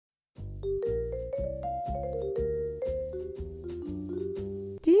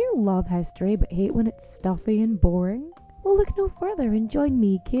you love history but hate when it's stuffy and boring? Well, look no further and join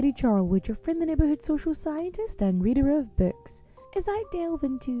me, Katie Charlwood, your friendly neighbourhood social scientist and reader of books, as I delve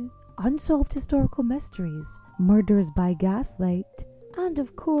into unsolved historical mysteries, murders by gaslight, and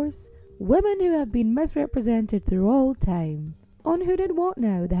of course, women who have been misrepresented through all time. On Who Did What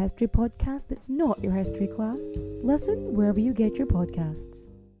Now, the history podcast that's not your history class. Listen wherever you get your podcasts.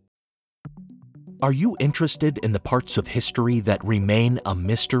 Are you interested in the parts of history that remain a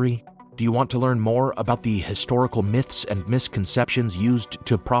mystery? Do you want to learn more about the historical myths and misconceptions used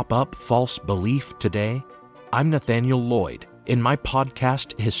to prop up false belief today? I'm Nathaniel Lloyd. In my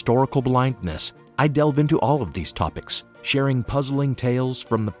podcast, Historical Blindness, I delve into all of these topics, sharing puzzling tales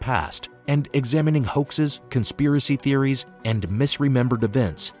from the past and examining hoaxes, conspiracy theories, and misremembered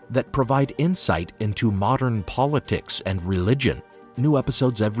events that provide insight into modern politics and religion. New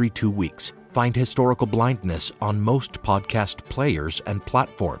episodes every 2 weeks. Find Historical Blindness on most podcast players and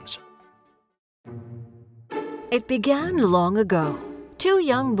platforms. It began long ago. 2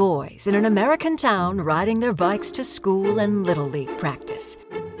 young boys in an American town riding their bikes to school and Little League practice.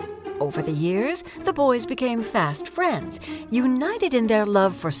 Over the years, the boys became fast friends, united in their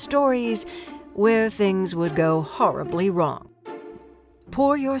love for stories where things would go horribly wrong.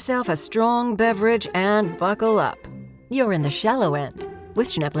 Pour yourself a strong beverage and buckle up. You're in the shallow end with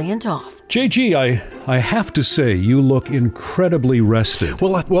Schnebley and Toth. JG, I have to say, you look incredibly rested.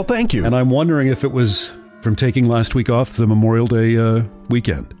 Well, thank you. And I'm wondering if it was from taking last week off, the Memorial Day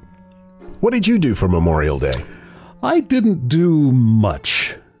weekend. What did you do for Memorial Day? I didn't do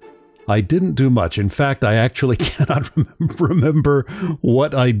much. In fact, I actually cannot remember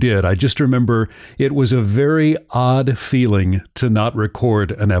what I did. I just remember it was a very odd feeling to not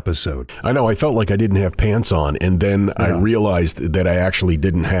record an episode. I know, I felt like I didn't have pants on, and then I realized that I actually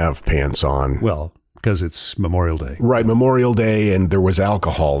didn't have pants on. Well, because it's Memorial Day. Right, Memorial Day, and there was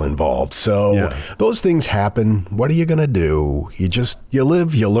alcohol involved. So those things happen. What are you going to do? You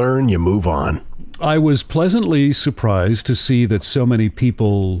live, you learn, you move on. I was pleasantly surprised to see that so many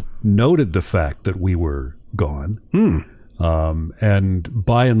people noted the fact that we were gone. And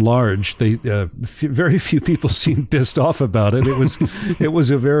by and large, very few people seemed pissed off about it. It was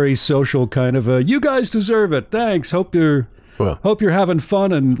a very social kind of you guys deserve it. Thanks. Hope you're having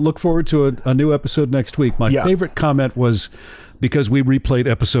fun and look forward to a new episode next week. My favorite comment was because we replayed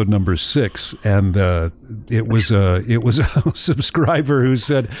episode number 6, and it was a subscriber who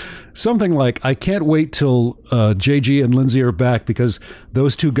said something like, "I can't wait till JG and Lindsay are back because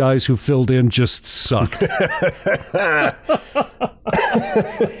those 2 guys who filled in just sucked."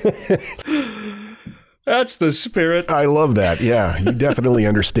 That's the spirit. I love that. Yeah, you definitely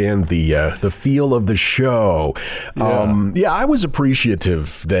understand the feel of the show. I was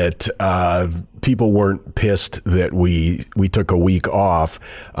appreciative that people weren't pissed that we took a week off.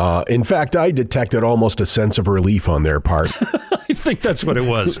 In fact, I detected almost a sense of relief on their part. I think that's what it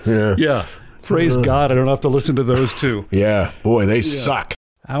was. Yeah. Praise God, I don't have to listen to those 2. Yeah, boy, they suck.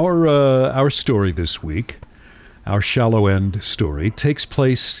 Our story this week, our shallow end story, takes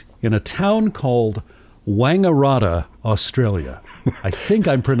place in a town called Wangaratta, Australia. I think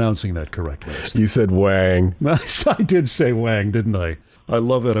I'm pronouncing that correctly. You said Wang. I did say Wang, didn't I? I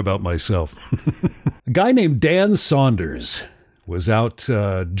love that about myself. A guy named Dan Saunders was out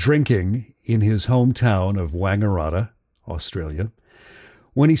drinking in his hometown of Wangaratta, Australia,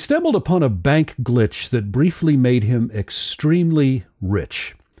 when he stumbled upon a bank glitch that briefly made him extremely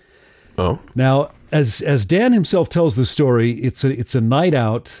rich. Oh. Now, as Dan himself tells the story, it's a night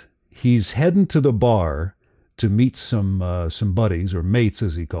out. He's heading to the bar to meet some buddies, or mates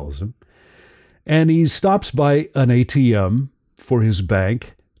as he calls them, and he stops by an ATM for his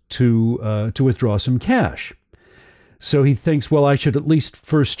bank to withdraw some cash. So he thinks, well, I should at least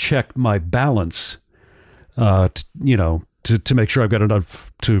first check my balance, to make sure I've got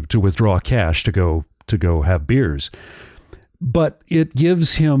enough to withdraw cash to go have beers. But it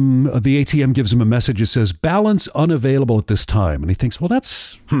gives him, the ATM gives him a message that says, balance unavailable at this time. And he thinks, well,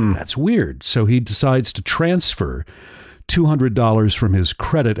 that's weird. So he decides to transfer $200 from his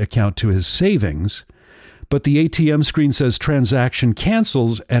credit account to his savings. But the ATM screen says transaction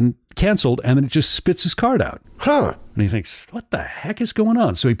canceled, and then it just spits his card out. Huh. And he thinks, what the heck is going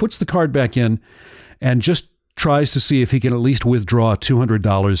on? So he puts the card back in and just tries to see if he can at least withdraw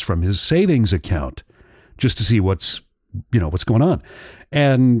 $200 from his savings account, just to see what's going on.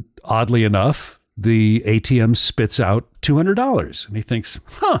 And oddly enough, the ATM spits out $200. And he thinks,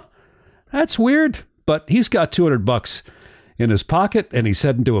 that's weird. But he's got $200 in his pocket, and he's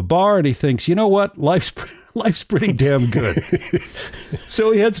heading to a bar, and he thinks, you know what? Life's life's pretty damn good.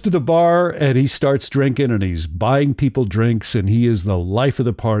 So he heads to the bar and he starts drinking and he's buying people drinks and he is the life of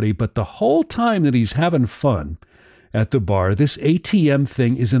the party. But the whole time that he's having fun at the bar, this ATM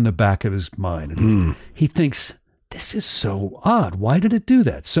thing is in the back of his mind. And he thinks, this is so odd. Why did it do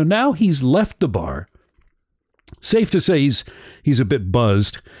that? So now he's left the bar. Safe to say he's a bit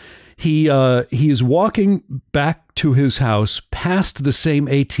buzzed. He is walking back to his house past the same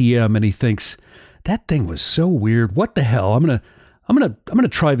ATM and he thinks, that thing was so weird. What the hell? I'm gonna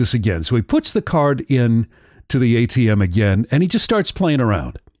try this again. So he puts the card in to the ATM again and he just starts playing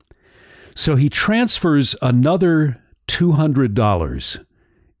around. So he transfers another $200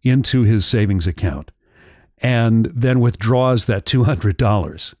 into his savings account and then withdraws that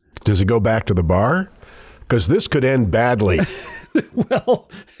 $200. Does he go back to the bar? Because this could end badly. Well,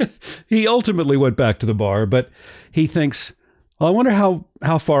 he ultimately went back to the bar, but he thinks, well, I wonder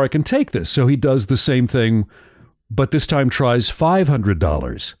how far I can take this. So he does the same thing, but this time tries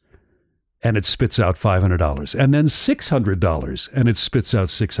 $500 and it spits out $500 and then $600 and it spits out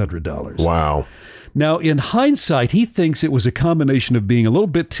 $600. Wow. Now, in hindsight, he thinks it was a combination of being a little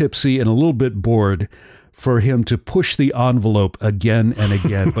bit tipsy and a little bit bored for him to push the envelope again and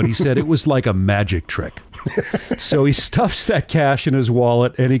again. But he said it was like a magic trick. So he stuffs that cash in his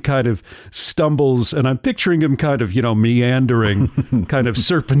wallet and he kind of stumbles. And I'm picturing him kind of, meandering, kind of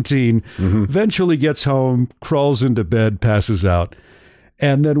serpentine. Eventually gets home, crawls into bed, passes out,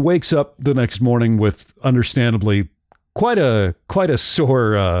 and then wakes up the next morning with, understandably, quite a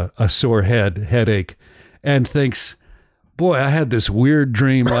sore headache, and thinks, boy, I had this weird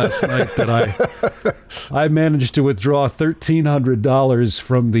dream last night that I managed to withdraw $1,300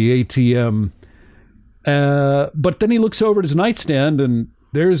 from the ATM. But then he looks over at his nightstand and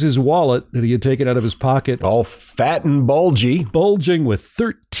there's his wallet that he had taken out of his pocket. All fat and bulgy. Bulging with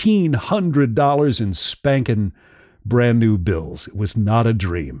 $1,300 in spanking brand new bills. It was not a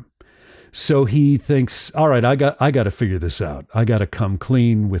dream. So he thinks, all right, I got to figure this out. I got to come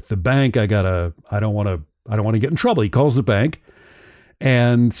clean with the bank. I don't want to get in trouble. He calls the bank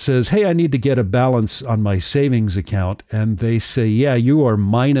and says, hey, I need to get a balance on my savings account. And they say, yeah, you are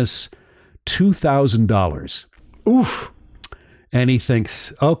minus $2,000. Oof. And he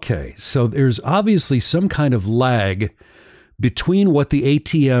thinks, okay, so there's obviously some kind of lag between what the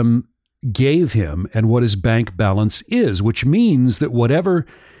ATM gave him and what his bank balance is, which means that whatever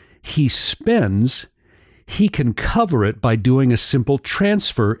he spends, he can cover it by doing a simple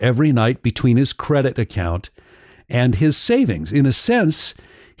transfer every night between his credit account and his savings. In a sense,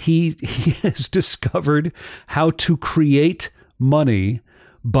 he has discovered how to create money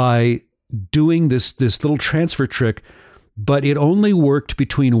by doing this little transfer trick, but it only worked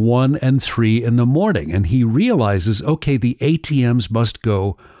between 1 and 3 in the morning. And he realizes, okay, the ATMs must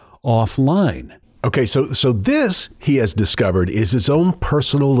go offline. Okay, so this, he has discovered, is his own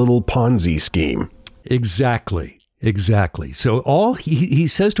personal little Ponzi scheme. Exactly. So all he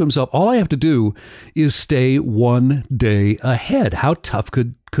says to himself, all I have to do is stay one day ahead. How tough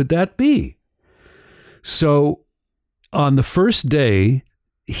could that be? So on the first day,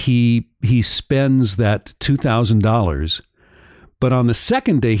 he spends that $2,000, but on the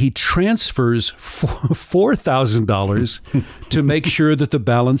second day, he transfers $4,000 to make sure that the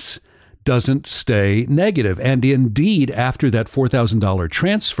balance doesn't stay negative. And indeed, after that $4,000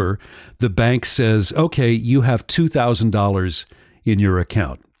 transfer, the bank says, okay, you have $2,000 in your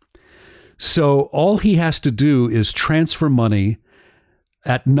account. So all he has to do is transfer money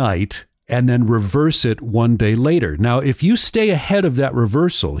at night and then reverse it one day later. Now, if you stay ahead of that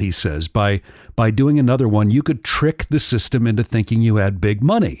reversal, he says, by doing another one, you could trick the system into thinking you had big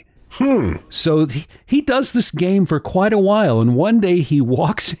money. So he does this game for quite a while, and one day he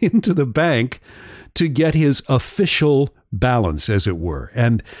walks into the bank to get his official balance, as it were.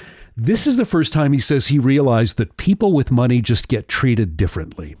 And this is the first time he says he realized that people with money just get treated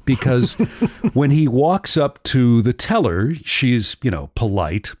differently, because when he walks up to the teller, she's,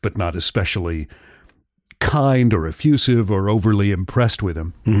 polite, but not especially kind or effusive or overly impressed with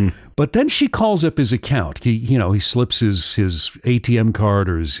him. Mm-hmm. But then she calls up his account. He slips his ATM card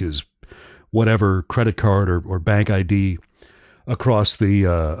or his whatever credit card or bank ID across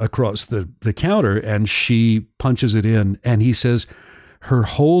the counter, and she punches it in, and he says her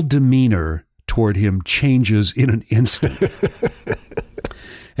whole demeanor toward him changes in an instant.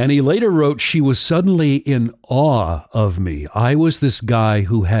 And he later wrote, she was suddenly in awe of me. I was this guy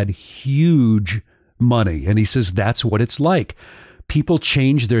who had huge money. And he says, that's what it's like. People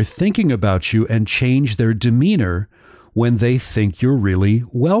change their thinking about you and change their demeanor when they think you're really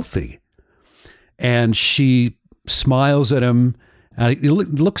wealthy. And she smiles at him It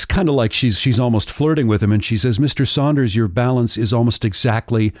looks kind of like she's almost flirting with him. And she says, Mr. Saunders, your balance is almost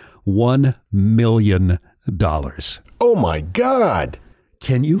exactly $1 million. Oh, my God.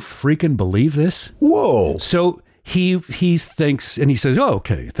 Can you freaking believe this? Whoa. So he thinks, and he says, oh,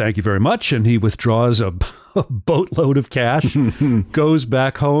 okay, thank you very much. And he withdraws a boatload of cash, goes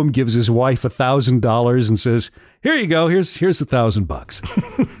back home, gives his wife $1,000 and says, here you go. Here's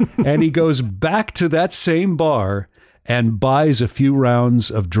 $1,000. And he goes back to that same bar and buys a few rounds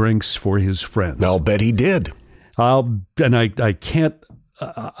of drinks for his friends. I'll bet he did. I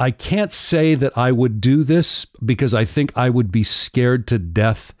can't say that I would do this because I think I would be scared to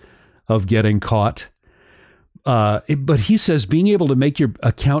death of getting caught. But he says being able to make your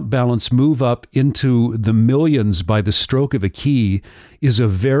account balance move up into the millions by the stroke of a key is a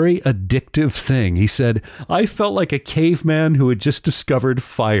very addictive thing. He said, I felt like a caveman who had just discovered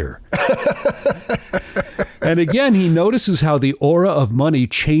fire. And again, he notices how the aura of money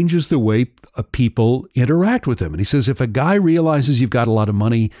changes the way people interact with him. And he says, if a guy realizes you've got a lot of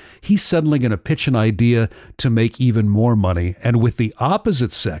money, he's suddenly going to pitch an idea to make even more money. And with the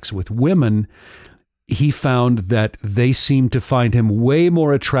opposite sex, with women, he found that they seemed to find him way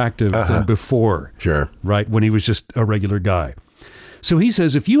more attractive than before. Sure. Right? When he was just a regular guy. So he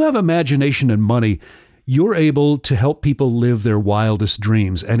says, if you have imagination and money, you're able to help people live their wildest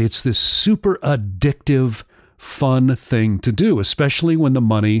dreams. And it's this super addictive, fun thing to do, especially when the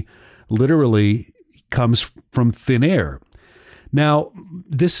money literally comes from thin air. Now,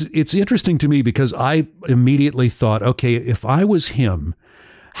 it's interesting to me because I immediately thought, okay, if I was him,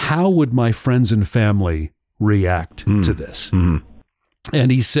 how would my friends and family react to this? Mm.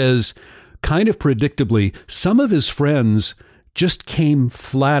 And he says, kind of predictably, some of his friends just came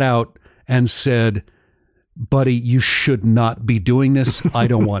flat out and said, buddy, you should not be doing this. I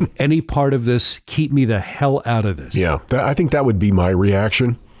don't want any part of this. Keep me the hell out of this. Yeah, I think that would be my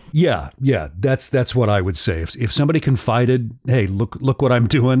reaction. Yeah, that's what I would say. If somebody confided, hey, look what I'm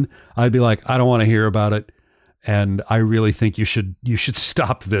doing, I'd be like, I don't want to hear about it. And I really think you should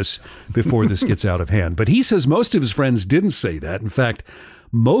stop this before this gets out of hand. But he says most of his friends didn't say that. In fact,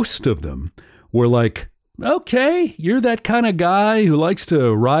 most of them were like, okay, you're that kind of guy who likes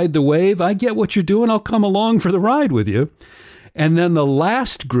to ride the wave. I get what you're doing. I'll come along for the ride with you. And then the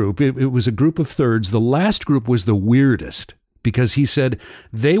last group, it was a group of thirds. The last group was the weirdest because he said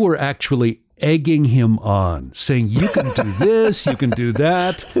they were actually egging him on, saying, you can do this, you can do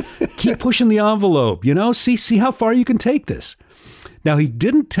that. Keep pushing the envelope, see how far you can take this. Now, he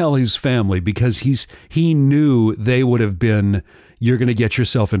didn't tell his family because he knew they would have been, you're going to get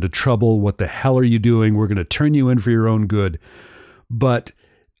yourself into trouble. What the hell are you doing? We're going to turn you in for your own good. But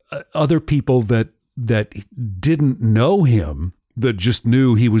other people that didn't know him, that just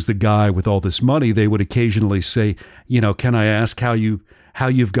knew he was the guy with all this money, they would occasionally say, can I ask how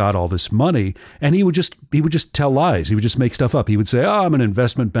you've got all this money? And he would just tell lies. He would just make stuff up. He would say, oh, I'm an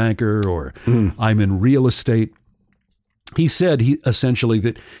investment banker, or I'm in real estate. He said he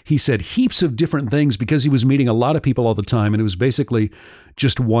said heaps of different things because he was meeting a lot of people all the time. And it was basically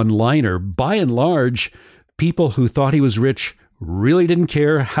just one-liner. By and large, people who thought he was rich really didn't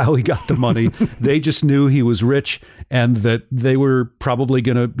care how he got the money. They just knew he was rich and that they were probably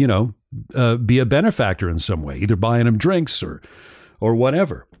going to, be a benefactor in some way, either buying him drinks or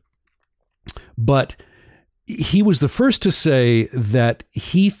whatever. But he was the first to say that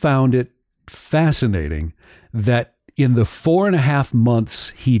he found it fascinating that in the 4.5 months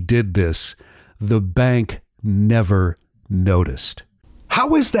he did this, the bank never noticed.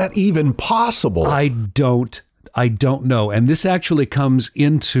 How is that even possible? I don't know. And this actually comes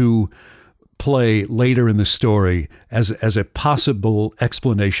into play later in the story as a possible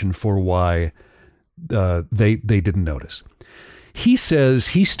explanation for why they didn't notice. He says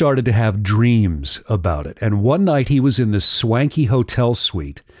he started to have dreams about it. And one night he was in this swanky hotel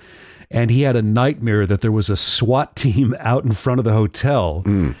suite and he had a nightmare that there was a SWAT team out in front of the hotel.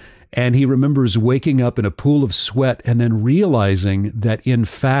 And he remembers waking up in a pool of sweat and then realizing that, in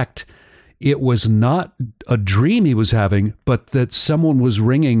fact, it was not a dream he was having, but that someone was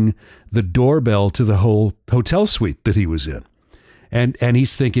ringing the doorbell to the whole hotel suite that he was in. And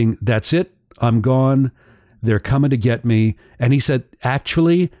he's thinking, that's it. I'm gone. They're coming to get me. And he said,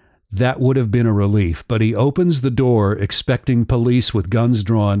 actually, that would have been a relief. But he opens the door expecting police with guns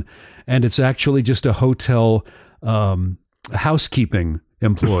drawn. And it's actually just a hotel housekeeping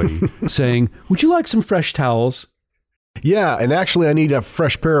employee saying, would you like some fresh towels? Yeah, and actually I need a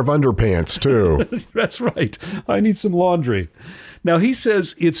fresh pair of underpants too. That's right. I need some laundry. Now he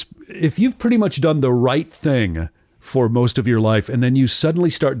says if you've pretty much done the right thing for most of your life and then you suddenly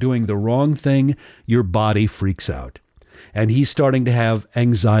start doing the wrong thing, your body freaks out. and he's starting to have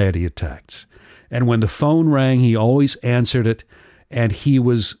anxiety attacks. And when the phone rang, he always answered it, and he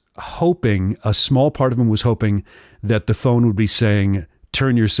was hoping, a small part of him was hoping that the phone would be saying,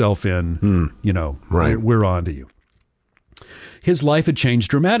 turn yourself in, we're on to you. His life had changed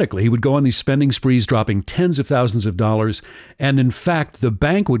dramatically. He would go on these spending sprees, dropping tens of thousands of dollars. And in fact, the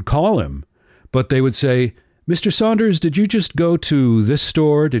bank would call him, but they would say, Mr. Saunders, did you just go to this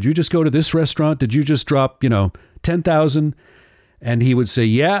store? Did you just go to this restaurant? Did you just drop, 10,000? And he would say,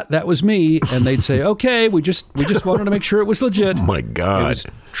 yeah, that was me. And they'd say, okay, we just wanted to make sure it was legit. Oh my God. It was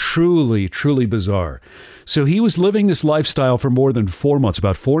truly, truly bizarre. So he was living this lifestyle for more than 4 months,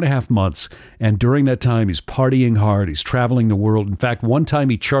 about 4.5 months. And during that time, he's partying hard. He's traveling the world. In fact, one time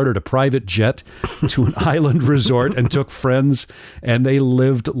he chartered a private jet to an island resort and took friends, and they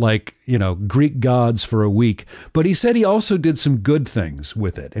lived like, Greek gods for a week. But he said he also did some good things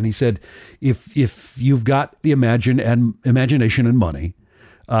with it. And he said, if you've got the imagination and money,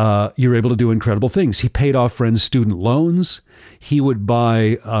 you're able to do incredible things. He paid off friends' student loans. He would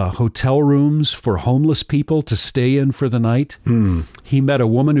buy hotel rooms for homeless people to stay in for the night. He met a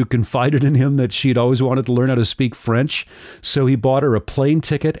woman who confided in him that she'd always wanted to learn how to speak French. So he bought her a plane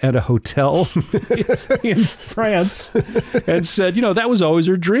ticket and a hotel in France and said, that was always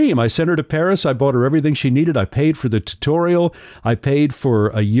her dream. I sent her to Paris. I bought her everything she needed. I paid for the tutorial. I paid for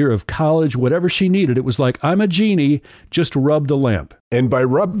a year of college, whatever she needed. It was like, I'm a genie, just rub the lamp. And by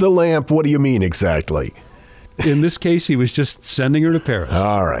rub the lamp, what do you mean exactly? In this case, he was just sending her to Paris.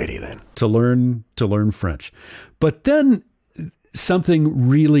 All righty then. To learn French. But then something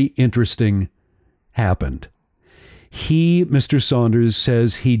really interesting happened. Mr. Saunders,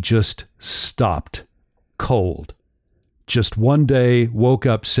 says he just stopped cold. Just one day woke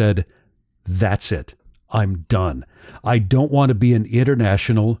up, said, that's it. I'm done. I don't want to be an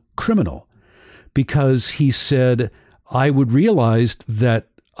international criminal. Because he said, I would realize that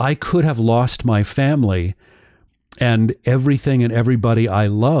I could have lost my family and everything and everybody I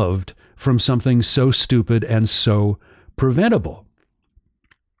loved from something so stupid and so preventable.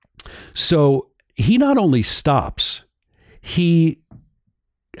 So he not only stops, he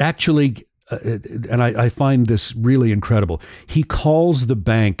actually, and I find this really incredible, he calls the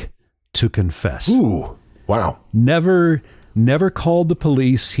bank to confess. Ooh, wow. Never called the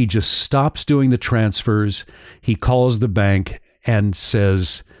police. He just stops doing the transfers. He calls the bank and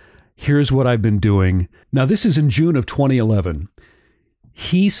says, here's what I've been doing. Now, this is in June of 2011.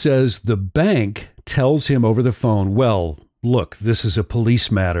 He says the bank tells him over the phone, well, look, this is a police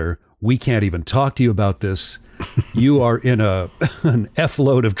matter. We can't even talk to you about this. You are in an F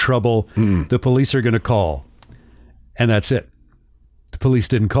load of trouble. The police are going to call. And that's it. The police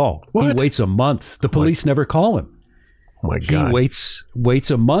didn't call. What? He waits a month. The police never call him. Oh my God. He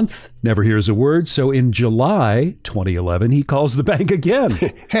waits a month, never hears a word. So in July 2011, he calls the bank again.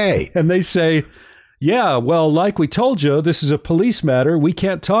 Hey. And they say, yeah, well, like we told you, this is a police matter. We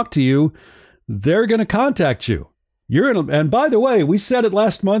can't talk to you. They're going to contact you. And by the way, we said it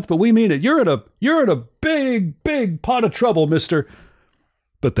last month, but we mean it. You're in a big, big pot of trouble, mister.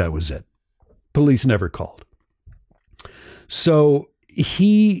 But that was it. Police never called. So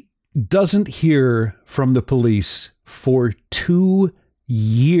he doesn't hear from the police for 2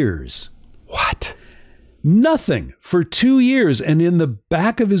 years. What? Nothing for 2 years. And in the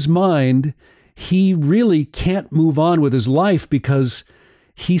back of his mind, he really can't move on with his life because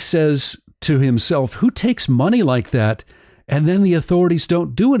he says to himself, who takes money like that and then the authorities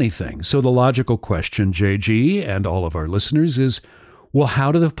don't do anything? So the logical question, JG and all of our listeners, is, well,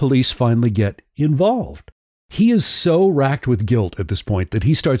 how do the police finally get involved? He is so racked with guilt at this point that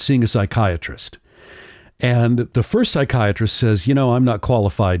he starts seeing a psychiatrist. And the first psychiatrist says, I'm not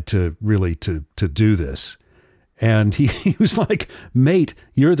qualified to do this. And he was like, mate,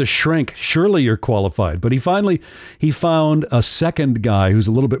 you're the shrink. Surely you're qualified. But he found a second guy who's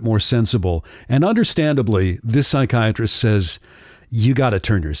a little bit more sensible. And understandably, this psychiatrist says, you got to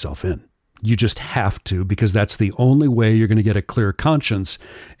turn yourself in. You just have to, because that's the only way you're going to get a clear conscience.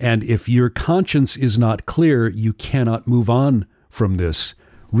 And if your conscience is not clear, you cannot move on from this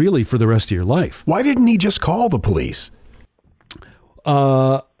really for the rest of your life. Why didn't he just call the police?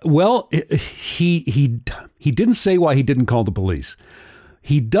 Well, he didn't say why he didn't call the police.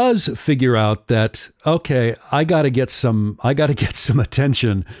 He does figure out that, okay, I got to get some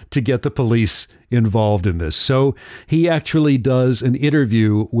attention to get the police involved in this. So he actually does an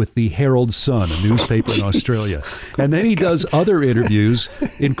interview with the Herald Sun, a newspaper in Australia. And then he does other interviews,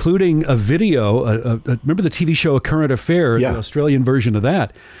 including a video. Remember the TV show A Current Affair, the Australian version of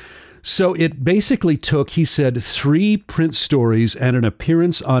that. So it basically took, he said, 3 print stories and an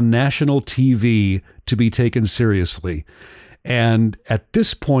appearance on national TV to be taken seriously. And at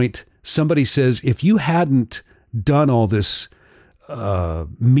this point, somebody says, if you hadn't done all this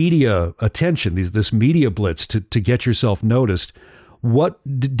media attention, this media blitz to get yourself noticed, what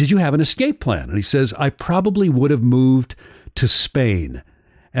did you have an escape plan? And he says, I probably would have moved to Spain,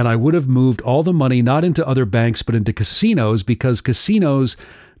 and I would have moved all the money not into other banks, but into casinos, because casinos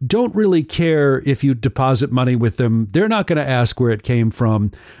don't really care if you deposit money with them. They're not going to ask where it came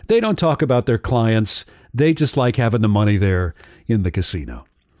from. They don't talk about their clients. They just like having the money there in the casino.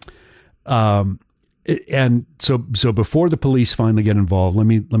 And so before the police finally get involved, let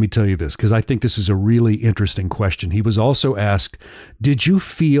me tell you this, because I think this is a really interesting question. He was also asked, did you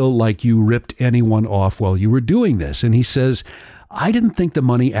feel like you ripped anyone off while you were doing this? And he says, I didn't think the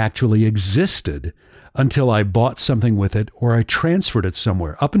money actually existed until I bought something with it or I transferred it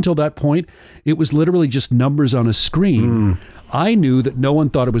somewhere. Up until that point, it was literally just numbers on a screen. I knew that no one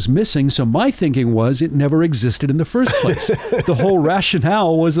thought it was missing, so my thinking was it never existed in the first place. The whole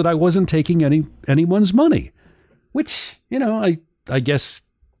rationale was that I wasn't taking anyone's money, which, I guess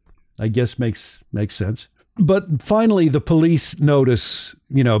makes sense. But finally, the police notice,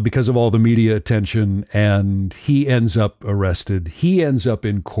 because of all the media attention, and he ends up arrested. He ends up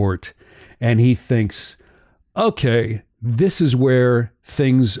in court, and he thinks, okay, this is where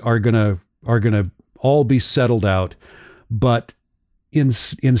things are gonna all be settled out. But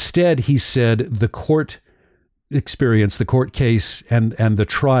instead, he said the court experience, the court case, and the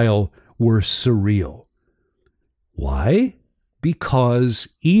trial were surreal. Why? Because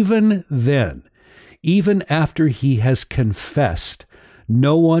even then, even after he has confessed,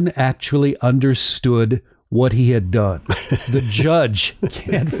 no one actually understood what he had done. The judge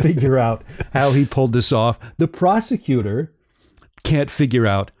can't figure out how he pulled this off. The prosecutor can't figure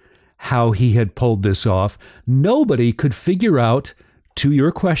out how he had pulled this off. Nobody could figure out, to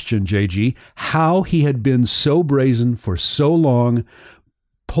your question, JG, how he had been so brazen for so long,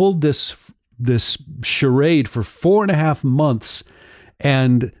 pulled this charade for 4.5 months,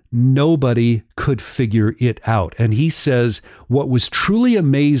 and nobody could figure it out. And he says what was truly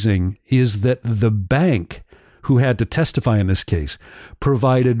amazing is that the bank, who had to testify in this case,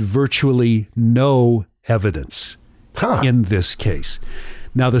 provided virtually no evidence in this case.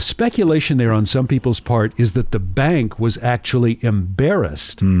 Now, the speculation there on some people's part is that the bank was actually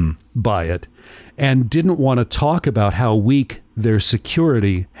embarrassed by it and didn't want to talk about how weak their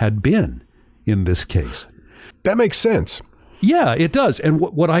security had been in this case. That makes sense. Yeah, it does. And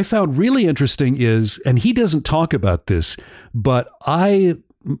what I found really interesting is, and he doesn't talk about this, but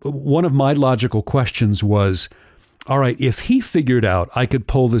one of my logical questions was, all right, if he figured out I could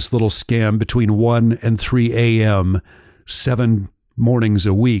pull this little scam between 1 and 3 a.m., 7 mornings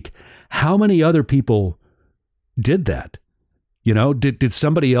a week, how many other people did that? Did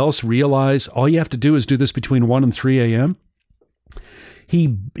somebody else realize all you have to do is do this between 1 and 3 a.m.?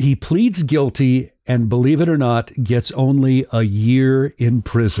 He pleads guilty and, believe it or not, gets only a year in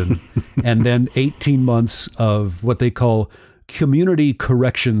prison and then 18 months of what they call community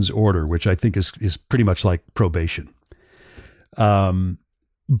corrections order, which I think is pretty much like probation.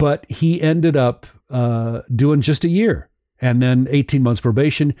 But he ended up doing just a year and then 18 months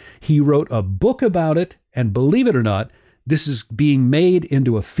probation. He wrote a book about it, and believe it or not, this is being made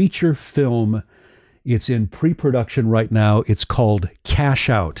into a feature film. It's in pre-production right now. It's called Cash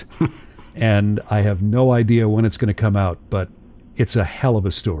Out. And I have no idea when it's going to come out, but it's a hell of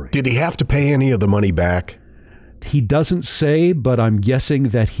a story. Did he have to pay any of the money back? He doesn't say, but I'm guessing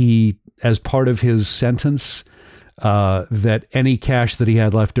that he, as part of his sentence, that any cash that he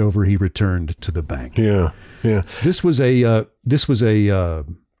had left over, he returned to the bank. Yeah. This was a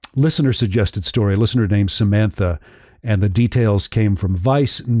listener suggested story, a listener named Samantha, and the details came from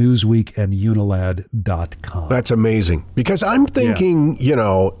Vice, Newsweek, and Unilad.com. That's amazing. Because I'm thinking,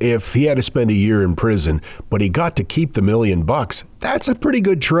 if he had to spend a year in prison, but he got to keep the $1 million, that's a pretty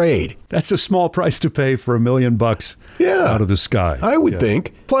good trade. That's a small price to pay for $1 million out of the sky. I would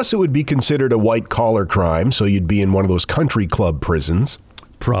think. Plus, it would be considered a white-collar crime, so you'd be in one of those country club prisons.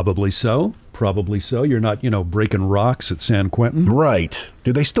 Probably so. You're not, breaking rocks at San Quentin. Right.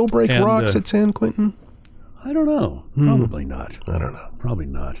 Do they still break rocks at San Quentin? I don't know. Probably not. I don't know. Probably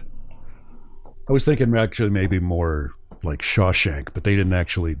not. I was thinking actually maybe more like Shawshank, but they didn't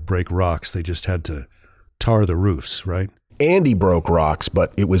actually break rocks. They just had to tar the roofs, right? Andy broke rocks,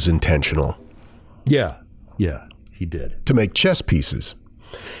 but it was intentional. Yeah, he did. To make chess pieces.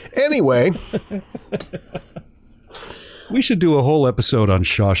 Anyway. We should do a whole episode on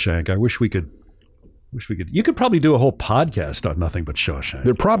Shawshank. I wish we could Wish we could. You could probably do a whole podcast on Nothing But Shawshank.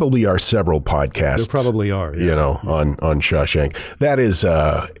 There probably are several podcasts. There probably are. Yeah. On Shawshank. That is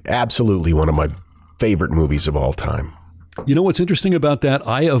absolutely one of my favorite movies of all time. You know what's interesting about that?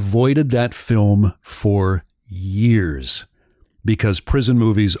 I avoided that film for years because prison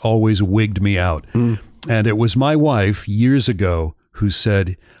movies always wigged me out. And it was my wife years ago who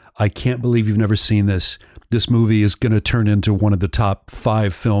said, I can't believe you've never seen this. This movie is going to turn into one of the top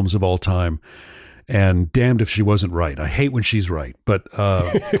 5 films of all time. And damned if she wasn't right. I hate when she's right. But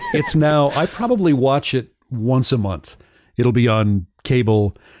it's now, I probably watch it once a month. It'll be on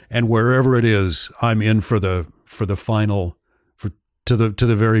cable, and wherever it is, I'm in for the final, to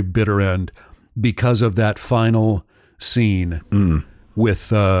the very bitter end, because of that final scene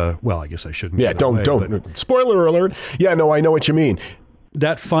with I guess I shouldn't. Yeah, don't spoiler alert. Yeah, no, I know what you mean.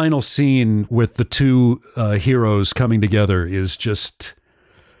 That final scene with the two heroes coming together is just,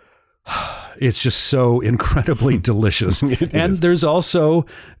 it's just so incredibly delicious. And there's also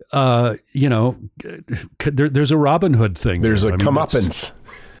there's a Robin Hood thing. There's a comeuppance.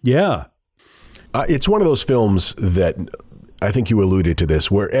 Yeah. It's one of those films that, I think you alluded to this,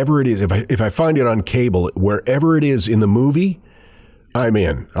 wherever it is, if I find it on cable, wherever it is in the movie, I'm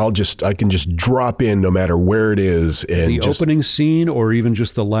in. I can just drop in no matter where it is. And the opening scene or even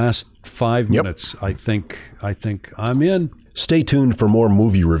just the last 5 minutes, I think I'm in. Stay tuned for more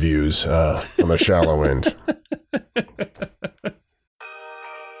movie reviews on the shallow end.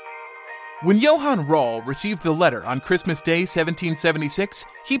 When Johann Rall received the letter on Christmas Day 1776,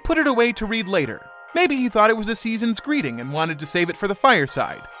 he put it away to read later. Maybe he thought it was a season's greeting and wanted to save it for the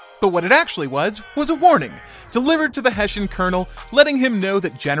fireside. But what it actually was a warning, delivered to the Hessian colonel, letting him know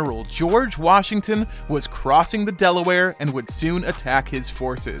that General George Washington was crossing the Delaware and would soon attack his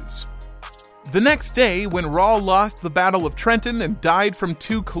forces. The next day, when Rall lost the Battle of Trenton and died from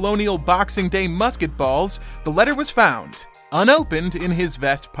 2 colonial Boxing Day musket balls, the letter was found, unopened, in his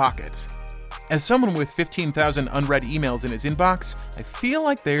vest pocket. As someone with 15,000 unread emails in his inbox, I feel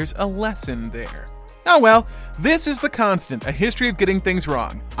like there's a lesson there. Oh well, this is The Constant, a history of getting things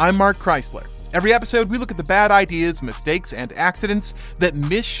wrong. I'm Mark Chrysler. Every episode, we look at the bad ideas, mistakes, and accidents that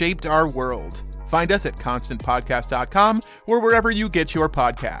misshaped our world. Find us at constantpodcast.com or wherever you get your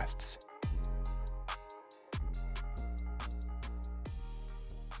podcasts.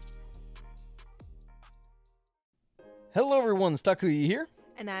 Hello everyone, Takuya here.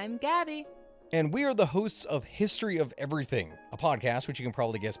 And I'm Gabby. And we are the hosts of History of Everything, a podcast which you can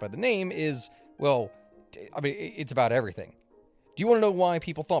probably guess by the name is, it's about everything. Do you want to know why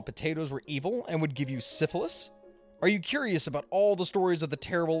people thought potatoes were evil and would give you syphilis? Are you curious about all the stories of the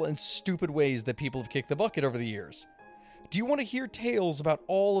terrible and stupid ways that people have kicked the bucket over the years? Do you want to hear tales about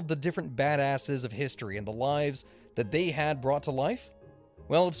all of the different badasses of history and the lives that they had brought to life?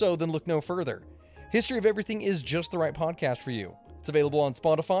 Well, if so, then look no further. History of Everything is just the right podcast for you. It's available on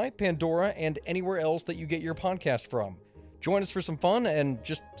Spotify, Pandora, and anywhere else that you get your podcast from. Join us for some fun and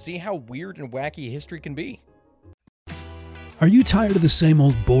just see how weird and wacky history can be. Are you tired of the same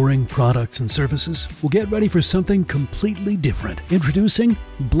old boring products and services? Well, get ready for something completely different. Introducing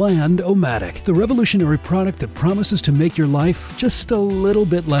Bland-O-Matic, the revolutionary product that promises to make your life just a little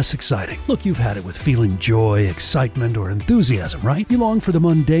bit less exciting. Look, you've had it with feeling joy, excitement, or enthusiasm, right? You long for the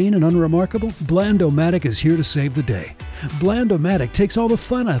mundane and unremarkable? Bland-O-Matic is here to save the day. Bland-O-Matic takes all the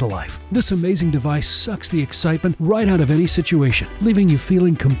fun out of life. This amazing device sucks the excitement right out of any situation, leaving you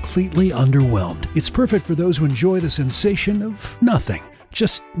feeling completely underwhelmed. It's perfect for those who enjoy the sensation of nothing.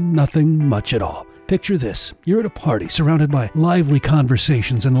 Just nothing much at all. Picture this. You're at a party surrounded by lively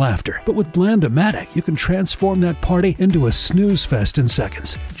conversations and laughter. But with Bland-O-Matic, you can transform that party into a snooze fest in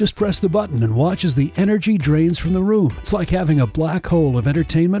seconds. Just press the button and watch as the energy drains from the room. It's like having a black hole of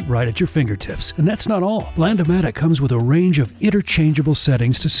entertainment right at your fingertips. And that's not all. Bland-O-Matic comes with a range of interchangeable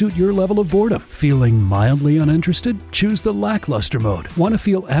settings to suit your level of boredom. Feeling mildly uninterested? Choose the lackluster mode. Want to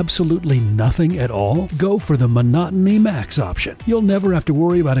feel absolutely nothing at all? Go for the Monotony Max option. You'll never have to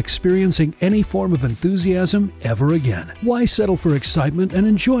worry about experiencing any form of enthusiasm ever again. Why settle for excitement and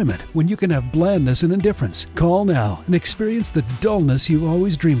enjoyment when you can have blandness and indifference? Call now and experience the dullness you've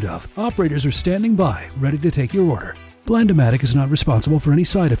always dreamed of. Operators are standing by, ready to take your order. Bland-O-Matic is not responsible for any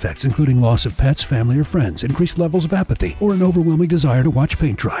side effects, including loss of pets, family, or friends, increased levels of apathy, or an overwhelming desire to watch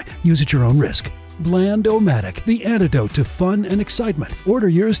paint dry. Use at your own risk. Bland-O-Matic, the antidote to fun and excitement. Order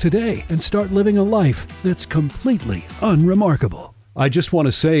yours today and start living a life that's completely unremarkable. I just want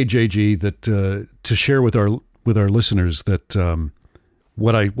to say, JG, that to share with our listeners that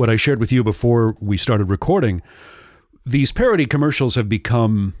what I shared with you before we started recording, these parody commercials have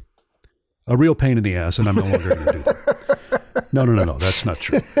become a real pain in the ass, and I'm no longer going to do that. No. That's not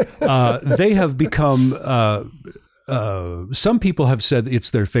true. They have become. Some people have said it's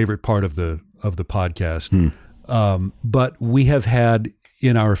their favorite part of the podcast. But we have had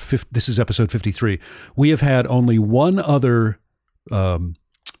in our this is episode 53. We have had only one other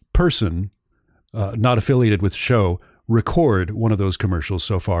person not affiliated with the show record one of those commercials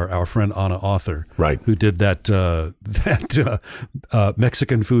so far. Our friend Anna Author, right, who did that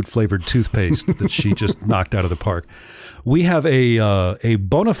Mexican food flavored toothpaste that she just knocked out of the park. We have a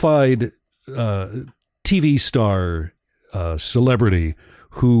bona fide TV star celebrity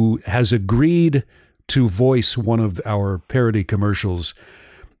who has agreed to voice one of our parody commercials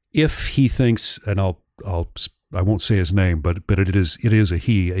if he thinks, and I won't say his name, but it is a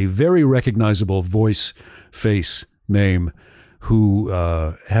he, a very recognizable voice face name, who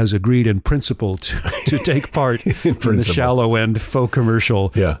has agreed in principle to take part in the Shallow End faux commercial,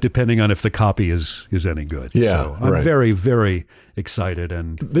 depending on if the copy is any good. Yeah, so I'm very, very excited.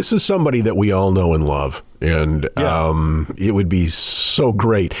 And this is somebody that we all know and love, and it would be so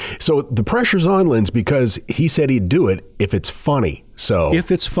great. So the pressure's on, Linz, because he said he'd do it if it's funny. So if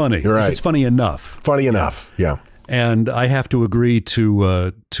it's funny, right. If it's funny enough. Funny enough, yeah. And I have to agree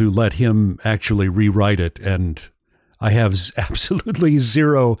to let him actually rewrite it, and I have absolutely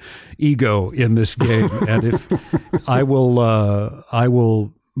zero ego in this game, and if I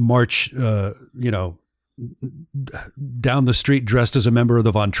will march, down the street dressed as a member of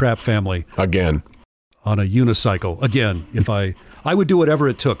the Von Trapp family again on a unicycle again. If I would do whatever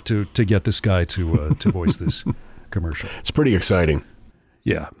it took to get this guy to voice this commercial. It's pretty exciting.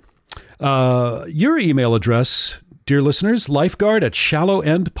 Yeah. Your email address, dear listeners,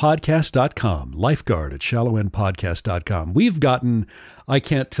 lifeguard@shallowendpodcast.com. Lifeguard@shallowendpodcast.com. We've gotten, I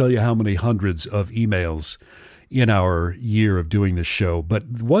can't tell you how many hundreds of emails in our year of doing this show,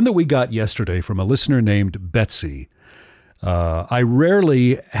 but one that we got yesterday from a listener named Betsy. I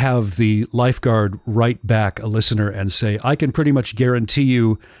rarely have the lifeguard write back a listener and say, I can pretty much guarantee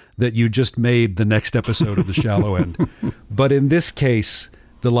you that you just made the next episode of The Shallow End. But in this case,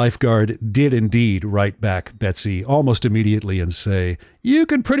 the lifeguard did indeed write back Betsy almost immediately and say, you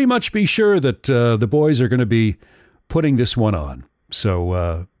can pretty much be sure that the boys are going to be putting this one on.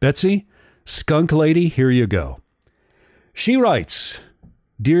 So, Betsy, skunk lady, here you go. She writes,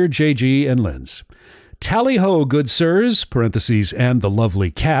 Dear JG and Linz, tally ho, good sirs, parentheses, and the lovely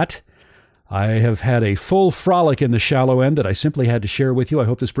cat. I have had a full frolic in the Shallow End that I simply had to share with you. I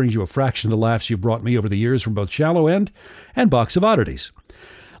hope this brings you a fraction of the laughs you've brought me over the years from both Shallow End and Box of Oddities.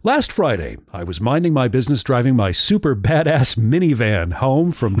 Last Friday, I was minding my business driving my super badass minivan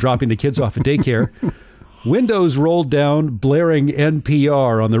home from dropping the kids off at daycare. Windows rolled down, blaring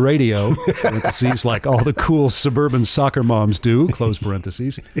NPR on the radio, parentheses, like all the cool suburban soccer moms do, close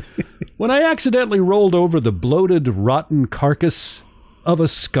parentheses, when I accidentally rolled over the bloated, rotten carcass of a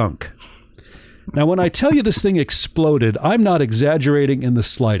skunk. Now, when I tell you this thing exploded, I'm not exaggerating in the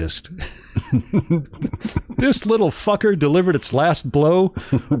slightest. This little fucker delivered its last blow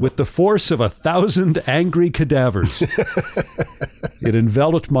with the force of 1,000 angry cadavers. It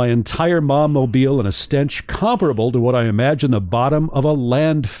enveloped my entire mom-mobile in a stench comparable to what I imagine the bottom of a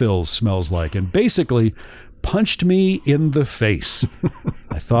landfill smells like, and basically punched me in the face.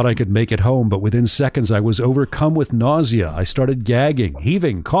 I thought I could make it home, but within seconds I was overcome with nausea. I started gagging,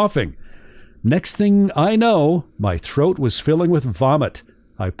 heaving, coughing. Next thing I know, my throat was filling with vomit.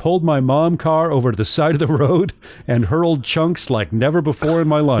 I pulled my mom car over to the side of the road and hurled chunks like never before in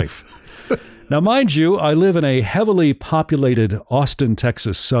my life. Now, mind you, I live in a heavily populated Austin,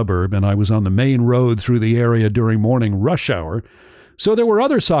 Texas suburb, and I was on the main road through the area during morning rush hour. So there were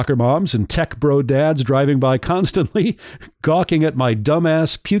other soccer moms and tech bro dads driving by constantly, gawking at my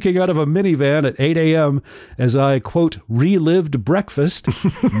dumbass puking out of a minivan at 8 a.m. as I, quote, relived breakfast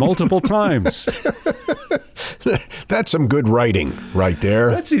multiple times. That's some good writing right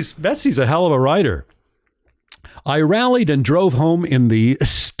there. Betsy's a hell of a writer. I rallied and drove home in the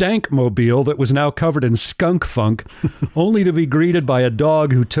stank-mobile that was now covered in skunk funk, only to be greeted by a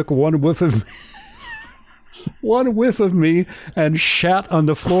dog who took one whiff of me and shat on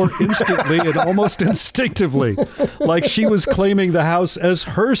the floor instantly and almost instinctively, like she was claiming the house as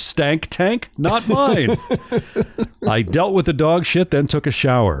her stank tank, not mine. I dealt with the dog shit, then took a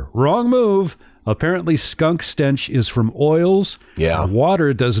shower. Wrong move. Apparently skunk stench is from oils. Yeah.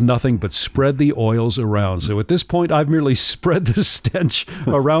 Water does nothing but spread the oils around. So at this point, I've merely spread the stench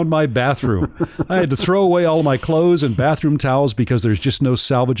around my bathroom. I had to throw away all my clothes and bathroom towels because there's just no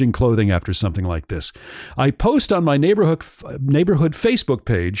salvaging clothing after something like this. I post on my neighborhood Facebook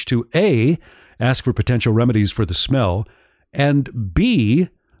page to A, ask for potential remedies for the smell, and B,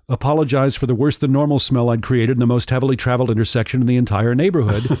 apologize for the worse than normal smell I'd created in the most heavily traveled intersection in the entire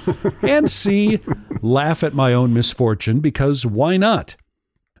neighborhood, and C, laugh at my own misfortune, because why not?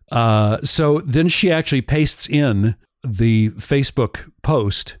 So then she actually pastes in the Facebook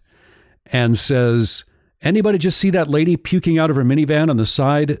post and says, anybody just see that lady puking out of her minivan on the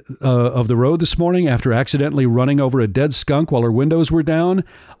side of the road this morning after accidentally running over a dead skunk while her windows were down?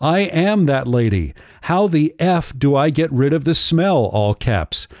 I am that lady. How the F do I get rid of the smell? All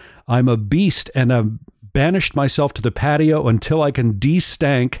caps. I'm a beast and I've banished myself to the patio until I can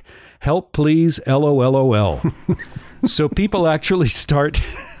de-stank. Help please, LOLOL. So people actually start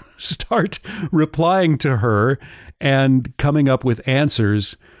replying to her and coming up with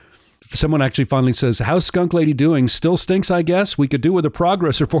answers. Someone actually finally says, how's Skunk Lady doing? Still stinks, I guess. We could do with a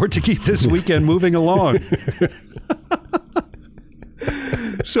progress report to keep this weekend moving along.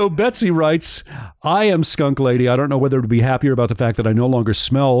 So Betsy writes, I am Skunk Lady. I don't know whether to be happier about the fact that I no longer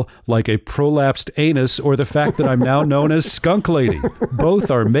smell like a prolapsed anus or the fact that I'm now known as Skunk Lady.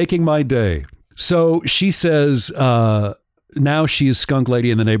 Both are making my day. So she says, now she is Skunk Lady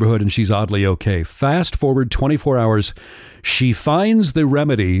in the neighborhood and she's oddly okay. Fast forward 24 hours. She finds the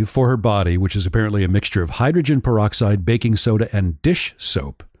remedy for her body, which is apparently a mixture of hydrogen peroxide, baking soda, and dish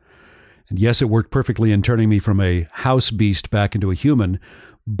soap. And yes, it worked perfectly in turning me from a house beast back into a human.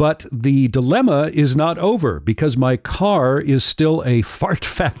 But the dilemma is not over because my car is still a fart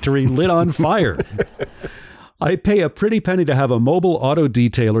factory lit on fire. I pay a pretty penny to have a mobile auto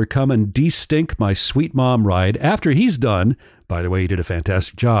detailer come and de-stink my sweet mom ride. After he's done, by the way, he did a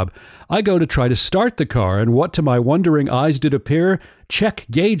fantastic job, I go to try to start the car, and what to my wondering eyes did appear? Check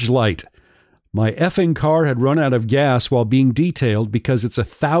gauge light. My effing car had run out of gas while being detailed because it's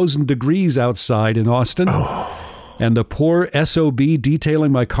 1,000 degrees outside in Austin. And the poor SOB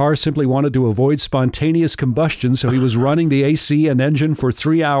detailing my car simply wanted to avoid spontaneous combustion, so he was running the AC and engine for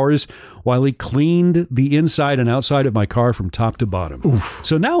 3 hours while he cleaned the inside and outside of my car from top to bottom. Oof.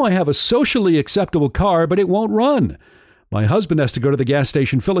 So now I have a socially acceptable car, but it won't run. My husband has to go to the gas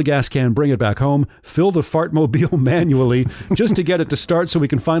station, fill a gas can, bring it back home, fill the fartmobile manually just to get it to start so we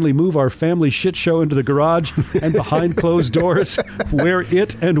can finally move our family shit show into the garage and behind closed doors where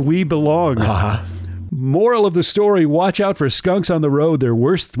it and we belong. Moral of the story, watch out for skunks on the road. They're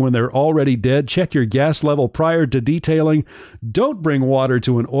worse when they're already dead. Check your gas level prior to detailing. Don't bring water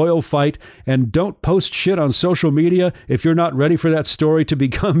to an oil fight. And don't post shit on social media if you're not ready for that story to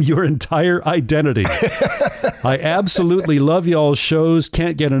become your entire identity. I absolutely love y'all's shows.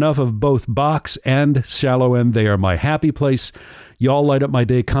 Can't get enough of both Box and Shallow End. They are my happy place. Y'all light up my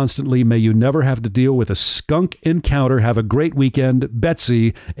day constantly. May you never have to deal with a skunk encounter. Have a great weekend.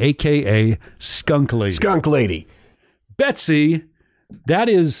 Betsy, a.k.a. Skunk Lady. Skunk Lady. Betsy,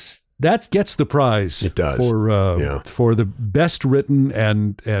 that gets the prize. It does. For the best written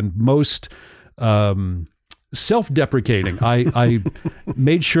and most self-deprecating. I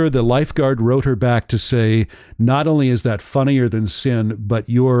made sure the lifeguard wrote her back to say, not only is that funnier than sin, but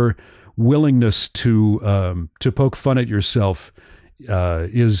your willingness to poke fun at yourself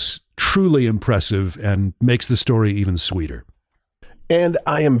is truly impressive and makes the story even sweeter. And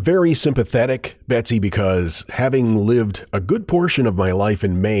I am very sympathetic, Betsy, because having lived a good portion of my life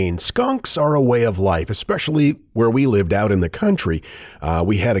in Maine, skunks are a way of life, especially where we lived out in the country.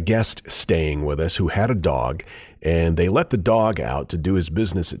 We had a guest staying with us who had a dog, and they let the dog out to do his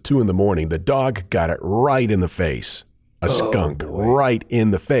business at 2 a.m. The dog got it right in the face. A skunk right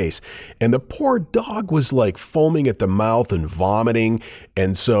in the face. And the poor dog was like foaming at the mouth and vomiting.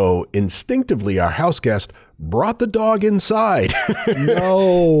 And so instinctively, our house guest brought the dog inside.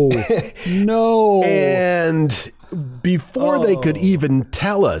 No. And before they could even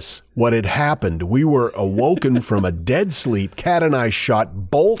tell us what had happened, we were awoken from a dead sleep. Kat and I shot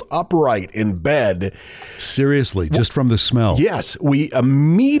bolt upright in bed. Seriously, just from the smell. Yes, we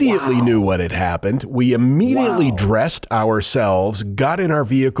immediately knew what had happened. We immediately dressed ourselves, got in our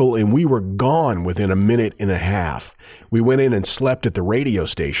vehicle, and we were gone within a minute and a half. We went in and slept at the radio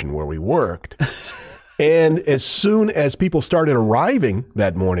station where we worked. And as soon as people started arriving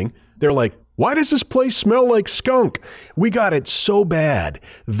that morning, they're like, why does this place smell like skunk? We got it so bad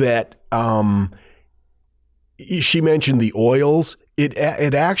that she mentioned the oils. It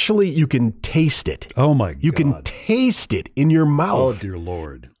actually, you can taste it. Oh my God. You can taste it in your mouth. Oh dear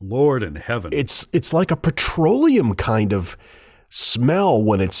Lord. Lord in heaven. It's like a petroleum kind of smell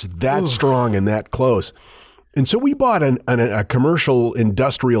when it's that strong and that close. And so we bought a commercial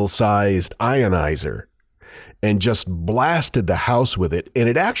industrial sized ionizer and just blasted the house with it. And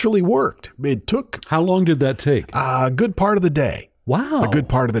it actually worked. It took... How long did that take? A good part of the day. Wow. A good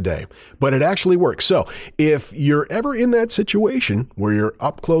part of the day. But it actually works. So if you're ever in that situation where you're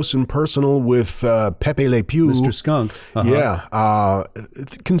up close and personal with Pepe Le Pew, Mr. Skunk.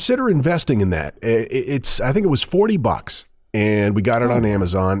 consider investing in that. I think it was $40, and we got it on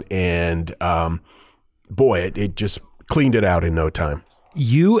Amazon, and boy, it just cleaned it out in no time.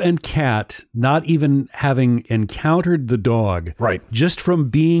 You and Kat, not even having encountered the dog, right? Just from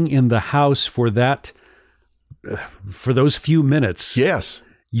being in the house for those few minutes, yes,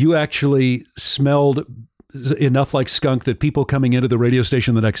 you actually smelled enough like skunk that people coming into the radio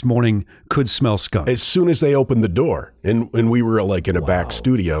station the next morning could smell skunk. As soon as they opened the door, and we were like in a back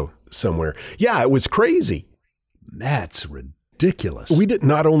studio somewhere. Yeah, it was crazy. That's ridiculous. We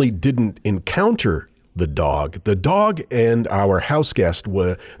not only didn't encounter the dog and our house guest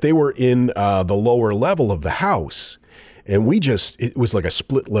were in the lower level of the house. And it was like a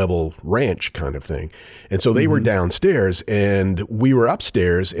split level ranch kind of thing. And so they were downstairs and we were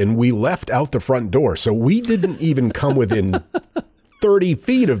upstairs, and we left out the front door. So we didn't even come within 30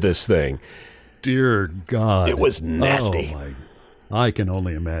 feet of this thing. Dear God. It was nasty. I can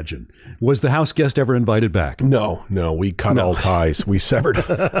only imagine. Was the house guest ever invited back? No, we cut all ties. We severed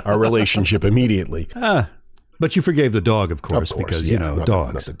our relationship immediately. But you forgave the dog, of course, because, dogs.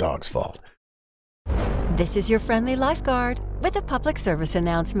 Not the dog's fault. This is your friendly lifeguard with a public service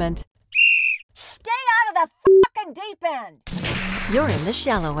announcement. Stay out of the fucking deep end. You're in the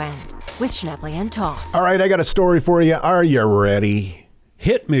shallow end with Schnebley and Toth. All right, I got a story for you. Are you ready?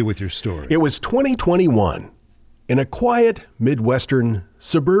 Hit me with your story. It was 2021 in a quiet Midwestern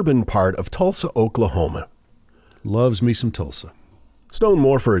suburban part of Tulsa, Oklahoma. Loves me some Tulsa. It's known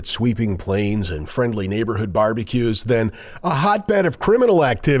more for its sweeping plains and friendly neighborhood barbecues than a hotbed of criminal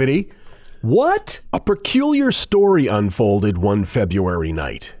activity. What? A peculiar story unfolded one February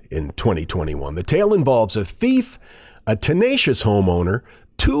night in 2021. The tale involves a thief, a tenacious homeowner,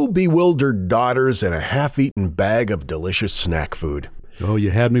 2 bewildered daughters, and a half-eaten bag of delicious snack food. Oh,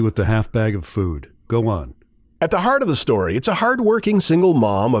 you had me with the half bag of food. Go on. At the heart of the story, it's a hardworking single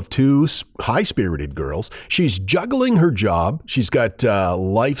mom of 2 high-spirited girls. She's juggling her job. She's got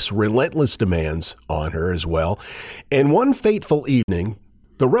life's relentless demands on her as well. And one fateful evening,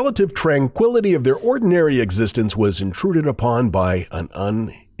 the relative tranquility of their ordinary existence was intruded upon by an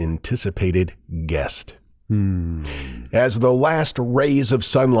unanticipated guest. As the last rays of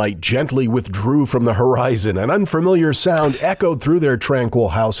sunlight gently withdrew from the horizon, an unfamiliar sound echoed through their tranquil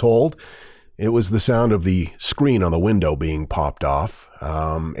household. It was the sound of the screen on the window being popped off,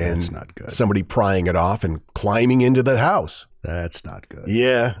 and that's not good. Somebody prying it off and climbing into the house. That's not good.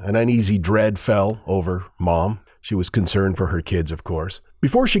 Yeah, an uneasy dread fell over Mom. She was concerned for her kids, of course.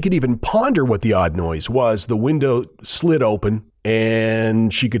 Before she could even ponder what the odd noise was, the window slid open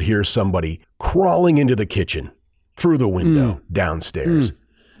and she could hear somebody crawling into the kitchen through the window downstairs.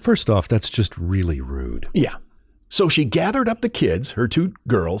 First off, that's just really rude. Yeah. So she gathered up the kids, her 2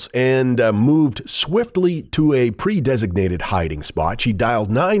 girls, and moved swiftly to a pre-designated hiding spot. She dialed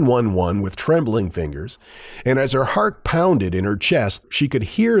 911 with trembling fingers, and as her heart pounded in her chest, she could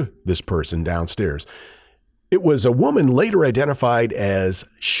hear this person downstairs. It was a woman later identified as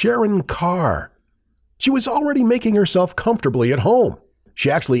Sharon Carr. She was already making herself comfortably at home. She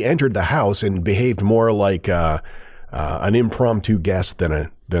actually entered the house and behaved more like an impromptu guest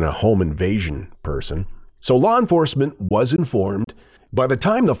than a home invasion person. So law enforcement was informed. By the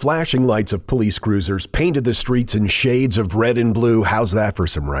time the flashing lights of police cruisers painted the streets in shades of red and blue, how's that for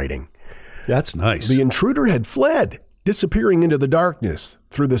some writing? That's nice. The intruder had fled, disappearing into the darkness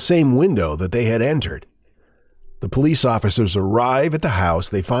through the same window that they had entered. The police officers arrive at the house.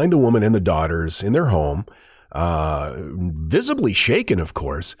 They find the woman and the daughters in their home, visibly shaken, of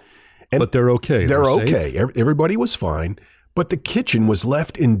course. But they're okay. They're okay. Safe? Everybody was fine. But the kitchen was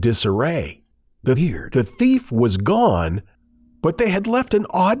left in disarray. Weird. The thief was gone, but they had left an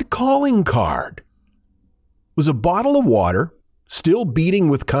odd calling card. It was a bottle of water, still beating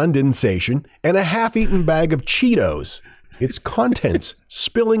with condensation, and a half-eaten bag of Cheetos. Its contents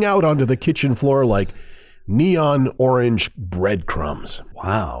spilling out onto the kitchen floor like neon orange breadcrumbs.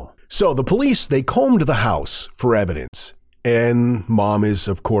 Wow. So the police, they combed the house for evidence. And Mom is,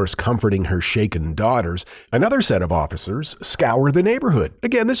 of course, comforting her shaken daughters. Another set of officers scour the neighborhood.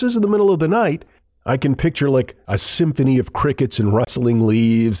 Again, this is in the middle of the night. I can picture like a symphony of crickets and rustling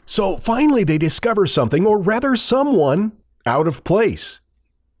leaves. So finally they discover something, or rather someone, out of place.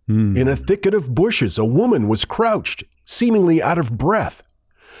 In a thicket of bushes, a woman was crouched, seemingly out of breath.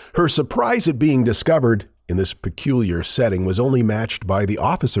 Her surprise at being discovered in this peculiar setting was only matched by the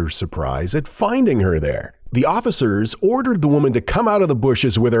officer's surprise at finding her there. The officers ordered the woman to come out of the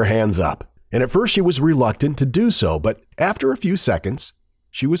bushes with her hands up. And at first she was reluctant to do so, but after a few seconds,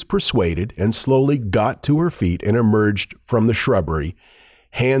 she was persuaded and slowly got to her feet and emerged from the shrubbery,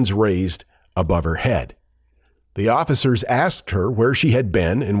 hands raised above her head. The officers asked her where she had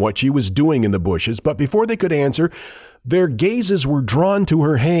been and what she was doing in the bushes, but before they could answer, their gazes were drawn to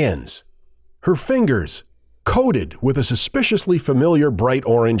her hands, her fingers coated with a suspiciously familiar bright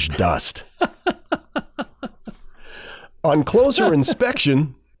orange dust. On closer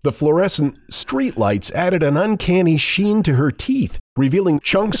inspection, the fluorescent streetlights added an uncanny sheen to her teeth, revealing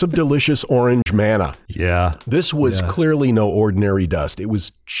chunks of delicious orange manna. Yeah. This was clearly no ordinary dust. It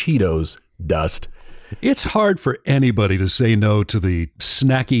was Cheetos dust. It's hard for anybody to say no to the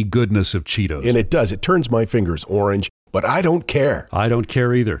snacky goodness of Cheetos. And it does. It turns my fingers orange, but I don't care. I don't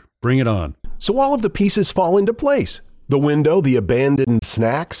care either. Bring it on. So all of the pieces fall into place. The window, the abandoned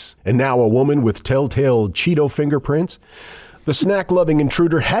snacks, and now a woman with telltale Cheeto fingerprints. The snack-loving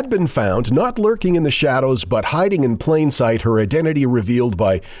intruder had been found, not lurking in the shadows, but hiding in plain sight, her identity revealed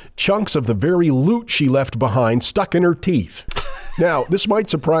by chunks of the very loot she left behind stuck in her teeth. Now, this might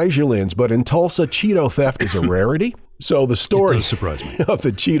surprise you, Linz, but in Tulsa, Cheeto theft is a rarity. So the story of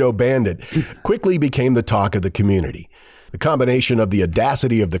the Cheeto bandit quickly became the talk of the community. The combination of the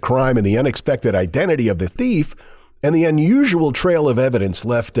audacity of the crime and the unexpected identity of the thief and the unusual trail of evidence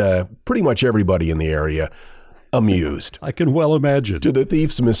left pretty much everybody in the area amused. I can well imagine. To the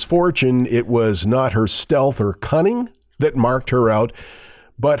thief's misfortune, it was not her stealth or cunning that marked her out,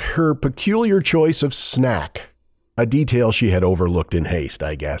 but her peculiar choice of snack, a detail she had overlooked in haste,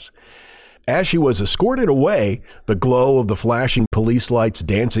 I guess. As she was escorted away, the glow of the flashing police lights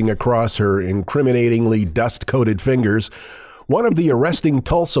dancing across her incriminatingly dust-coated fingers, one of the arresting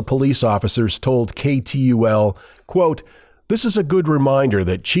Tulsa police officers told KTUL, quote, "This is a good reminder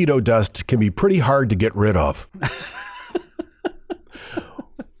that Cheeto dust can be pretty hard to get rid of."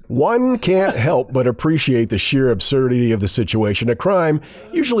 One can't help but appreciate the sheer absurdity of the situation. A crime,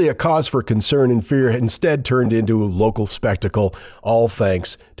 usually a cause for concern and fear, instead turned into a local spectacle, all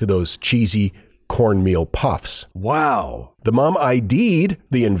thanks to those cheesy cornmeal puffs. Wow. The mom ID'd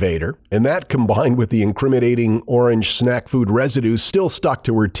the invader, and that combined with the incriminating orange snack food residue still stuck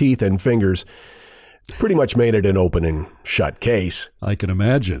to her teeth and fingers pretty much made it an open and shut case. I can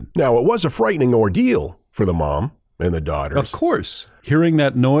imagine. Now, it was a frightening ordeal for the mom and the daughters. Of course. Hearing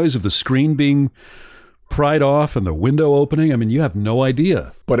that noise of the screen being pried off and the window opening, I mean, you have no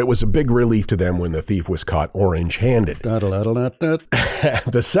idea. But it was a big relief to them when the thief was caught orange-handed.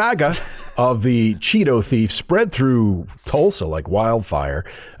 The saga of the Cheeto thief spread through Tulsa like wildfire.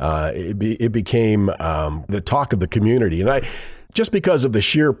 It became the talk of the community. And just because of the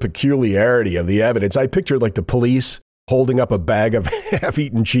sheer peculiarity of the evidence, I pictured like the police holding up a bag of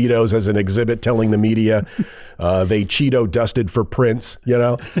half-eaten Cheetos as an exhibit, telling the media they Cheeto dusted for prints, you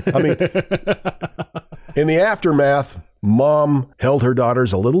know? I mean, in the aftermath, Mom held her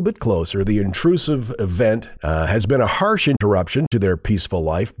daughters a little bit closer. The intrusive event has been a harsh interruption to their peaceful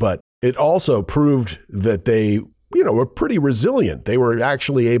life, but it also proved that they were pretty resilient. They were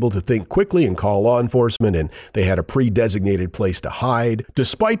actually able to think quickly and call law enforcement, and they had a pre-designated place to hide.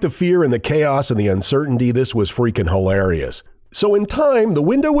 Despite the fear and the chaos and the uncertainty, this was freaking hilarious. So in time, the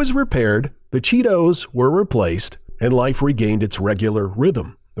window was repaired, the Cheetos were replaced, and life regained its regular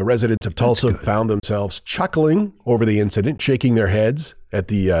rhythm. The residents of Tulsa found themselves chuckling over the incident, shaking their heads at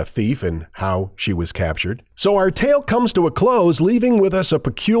the thief and how she was captured. So our tale comes to a close, leaving with us a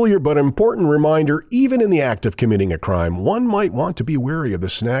peculiar but important reminder. Even in the act of committing a crime, one might want to be wary of the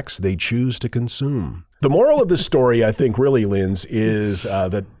snacks they choose to consume. The moral of the story, I think, really, Linz, is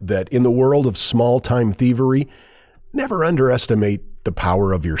that in the world of small-time thievery, never underestimate the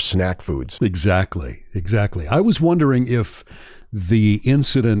power of your snack foods. Exactly. I was wondering if the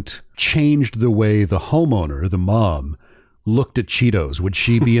incident changed the way the homeowner, the mom, looked at Cheetos. Would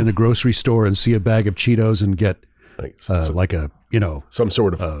she be in a grocery store and see a bag of Cheetos and get some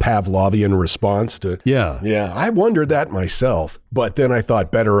sort of Pavlovian response to? Yeah. I wondered that myself, but then I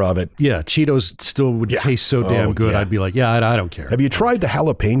thought better of it. Yeah, Cheetos still would taste so damn good. Yeah. I'd be like, I don't care. Have you tried the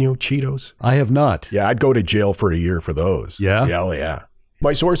jalapeno Cheetos? I have not. Yeah, I'd go to jail for a year for those. Yeah? Yeah.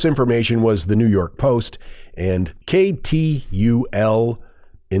 My source information was the New York Post and KTUL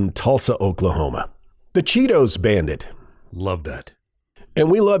in Tulsa, Oklahoma. The Cheetos Bandit. Love that. And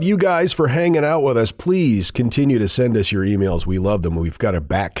we love you guys for hanging out with us. Please continue to send us your emails. We love them. We've got a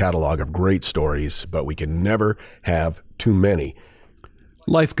back catalog of great stories, but we can never have too many.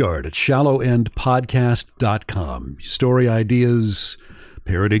 Lifeguard at shallowendpodcast.com. Story ideas,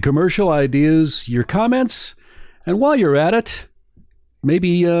 parody commercial ideas, your comments. And while you're at it,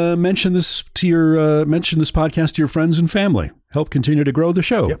 maybe mention this podcast to your friends and family. help continue to grow the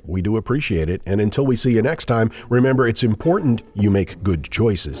show. Yep, we do appreciate it. And until we see you next time, remember it's important you make good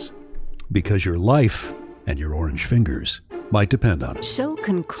choices. Because your life and your orange fingers might depend on it. So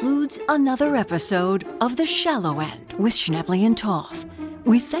concludes another episode of The Shallow End with Schnebley and Toff.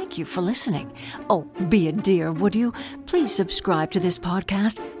 We thank you for listening. Oh, be a dear, would you? Please subscribe to this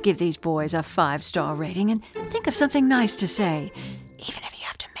podcast, give these boys a 5-star rating, and think of something nice to say, even if you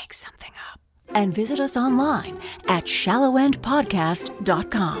have to make something up. And visit us online at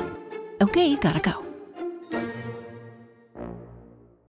shallowendpodcast.com. Okay, gotta go.